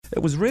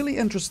It was really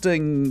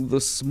interesting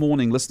this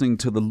morning listening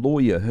to the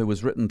lawyer who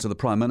was written to the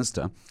Prime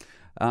Minister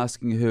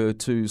asking her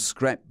to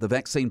scrap the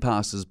vaccine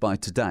passes by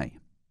today.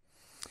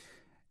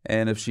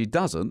 And if she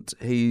doesn't,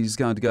 he's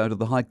going to go to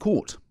the High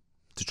Court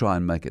to try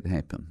and make it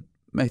happen.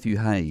 Matthew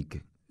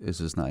Haig is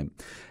his name.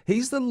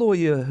 He's the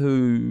lawyer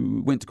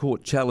who went to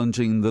court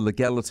challenging the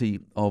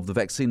legality of the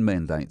vaccine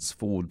mandates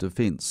for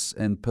defence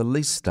and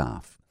police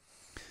staff.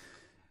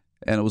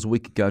 And it was a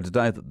week ago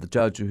today that the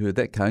judge who heard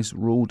that case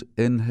ruled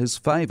in his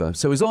favour.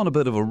 So he's on a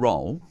bit of a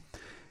roll,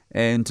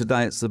 and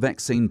today it's the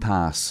vaccine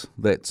pass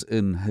that's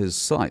in his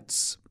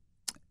sights.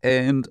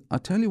 And I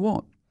tell you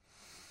what,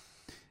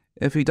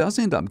 if he does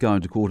end up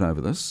going to court over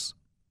this,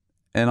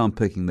 and I'm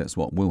picking that's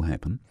what will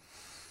happen,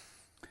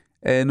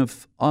 and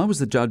if I was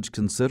the judge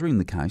considering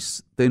the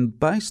case, then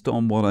based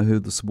on what I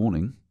heard this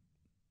morning,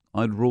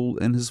 I'd rule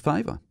in his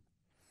favour.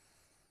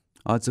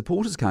 I'd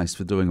support his case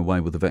for doing away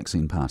with the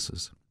vaccine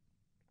passes.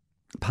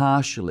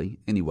 Partially,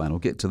 anyway, and I'll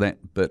get to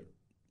that bit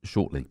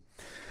shortly.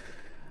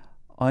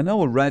 I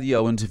know a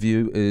radio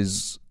interview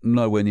is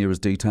nowhere near as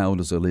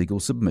detailed as a legal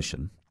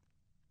submission,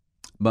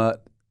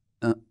 but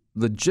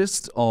the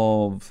gist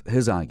of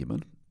his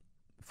argument,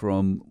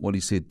 from what he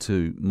said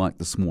to Mike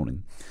this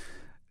morning,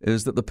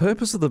 is that the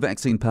purpose of the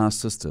vaccine pass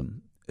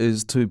system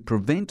is to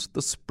prevent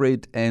the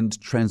spread and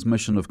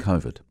transmission of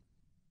COVID.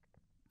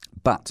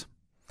 But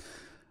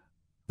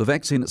the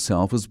vaccine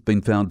itself has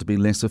been found to be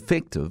less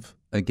effective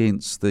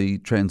against the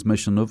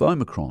transmission of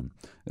Omicron.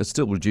 It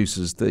still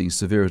reduces the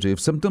severity of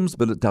symptoms,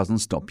 but it doesn't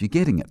stop you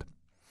getting it.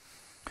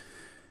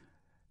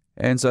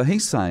 And so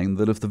he's saying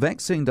that if the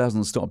vaccine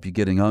doesn't stop you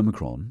getting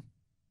Omicron,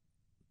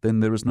 then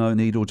there is no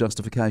need or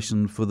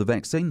justification for the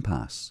vaccine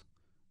pass,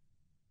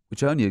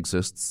 which only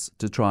exists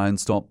to try and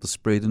stop the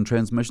spread and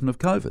transmission of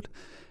COVID.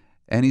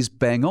 And he's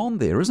bang on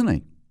there, isn't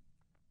he?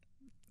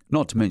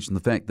 Not to mention the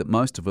fact that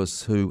most of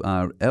us who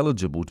are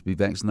eligible to be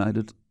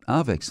vaccinated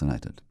are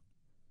vaccinated.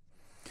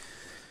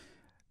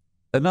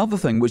 Another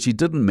thing which he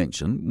didn't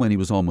mention when he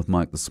was on with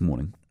Mike this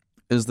morning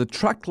is the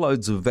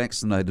truckloads of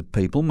vaccinated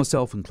people,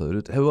 myself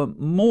included, who are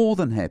more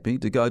than happy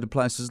to go to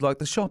places like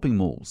the shopping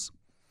malls,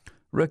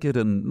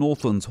 Riccarton,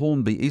 Northlands,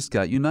 Hornby,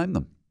 Eastgate, you name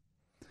them.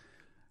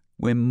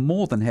 We're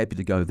more than happy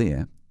to go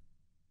there,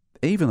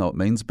 even though it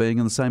means being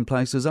in the same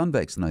place as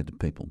unvaccinated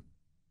people.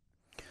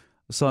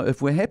 So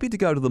if we're happy to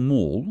go to the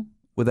mall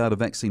without a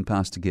vaccine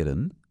pass to get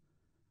in,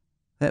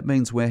 that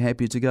means we're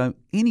happy to go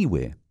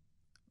anywhere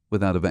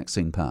without a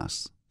vaccine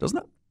pass, doesn't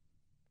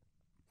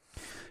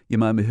it? You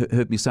may have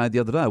heard me say the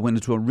other day, I went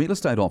into a real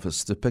estate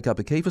office to pick up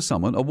a key for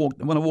someone.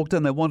 When I walked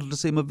in, they wanted to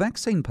see my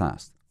vaccine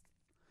pass.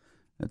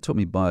 It took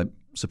me by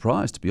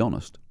surprise, to be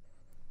honest.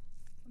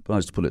 But I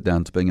just put it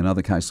down to being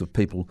another case of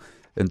people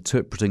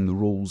interpreting the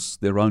rules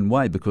their own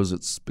way, because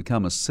it's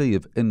become a sea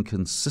of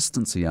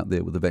inconsistency out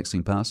there with the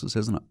vaccine passes,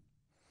 hasn't it?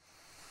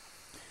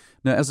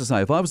 Now, as I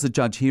say, if I was the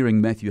judge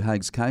hearing Matthew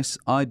Haig's case,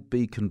 I'd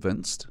be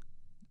convinced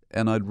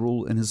and I'd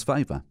rule in his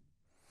favour.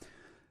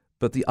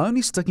 But the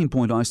only sticking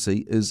point I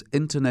see is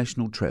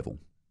international travel.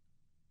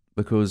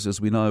 Because, as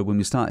we know, when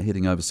we start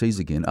heading overseas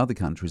again, other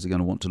countries are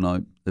going to want to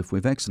know if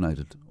we're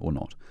vaccinated or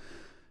not.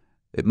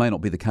 It may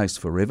not be the case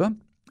forever,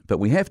 but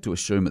we have to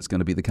assume it's going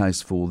to be the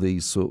case for the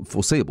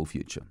foreseeable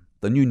future,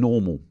 the new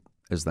normal,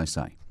 as they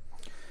say.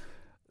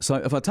 So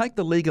if I take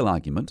the legal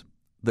argument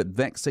that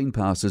vaccine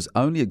passes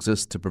only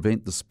exist to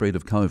prevent the spread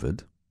of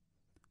COVID,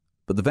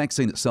 but the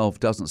vaccine itself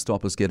doesn't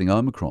stop us getting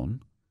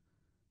Omicron,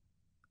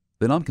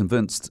 then I'm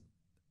convinced,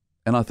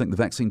 and I think the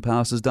vaccine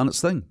pass has done its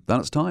thing, done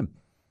its time.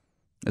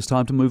 It's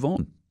time to move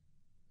on.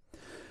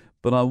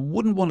 But I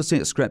wouldn't want to see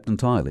it scrapped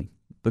entirely,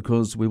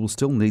 because we will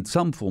still need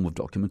some form of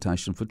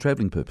documentation for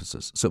travelling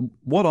purposes. So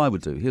what I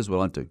would do, here's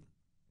what I'd do.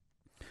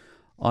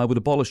 I would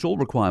abolish all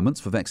requirements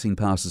for vaccine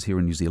passes here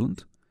in New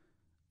Zealand.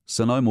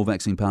 So no more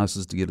vaccine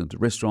passes to get into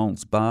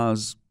restaurants,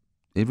 bars,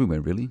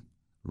 everywhere really,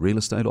 real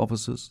estate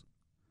offices.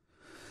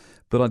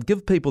 But I'd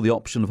give people the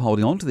option of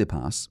holding on to their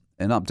pass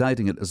and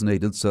updating it as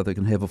needed so they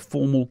can have a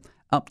formal,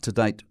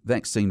 up-to-date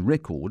vaccine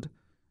record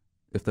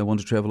if they want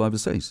to travel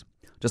overseas,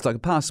 just like a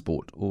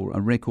passport or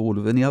a record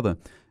of any other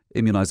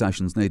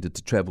immunisations needed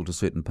to travel to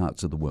certain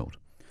parts of the world.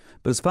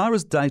 But as far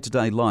as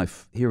day-to-day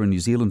life here in New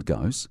Zealand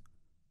goes,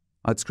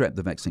 I'd scrap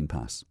the vaccine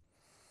pass.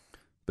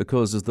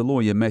 Because, as the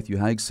lawyer Matthew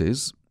Haig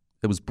says,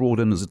 it was brought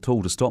in as a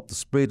tool to stop the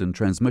spread and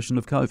transmission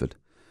of COVID.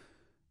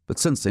 But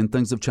since then,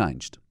 things have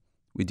changed.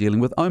 We're dealing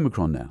with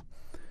Omicron now,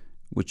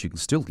 which you can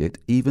still get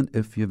even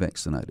if you're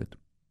vaccinated.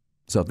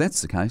 So if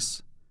that's the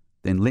case,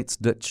 then let's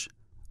ditch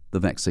the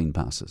vaccine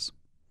passes.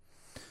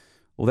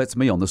 Well, that's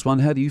me on this one.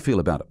 How do you feel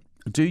about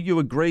it? Do you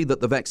agree that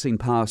the vaccine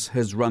pass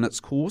has run its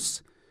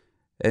course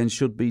and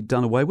should be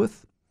done away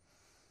with,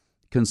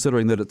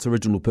 considering that its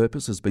original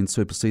purpose has been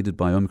superseded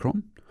by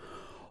Omicron?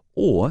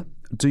 Or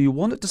do you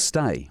want it to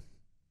stay,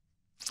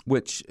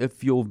 which,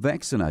 if you're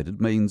vaccinated,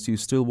 means you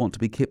still want to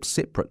be kept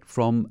separate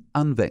from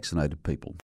unvaccinated people?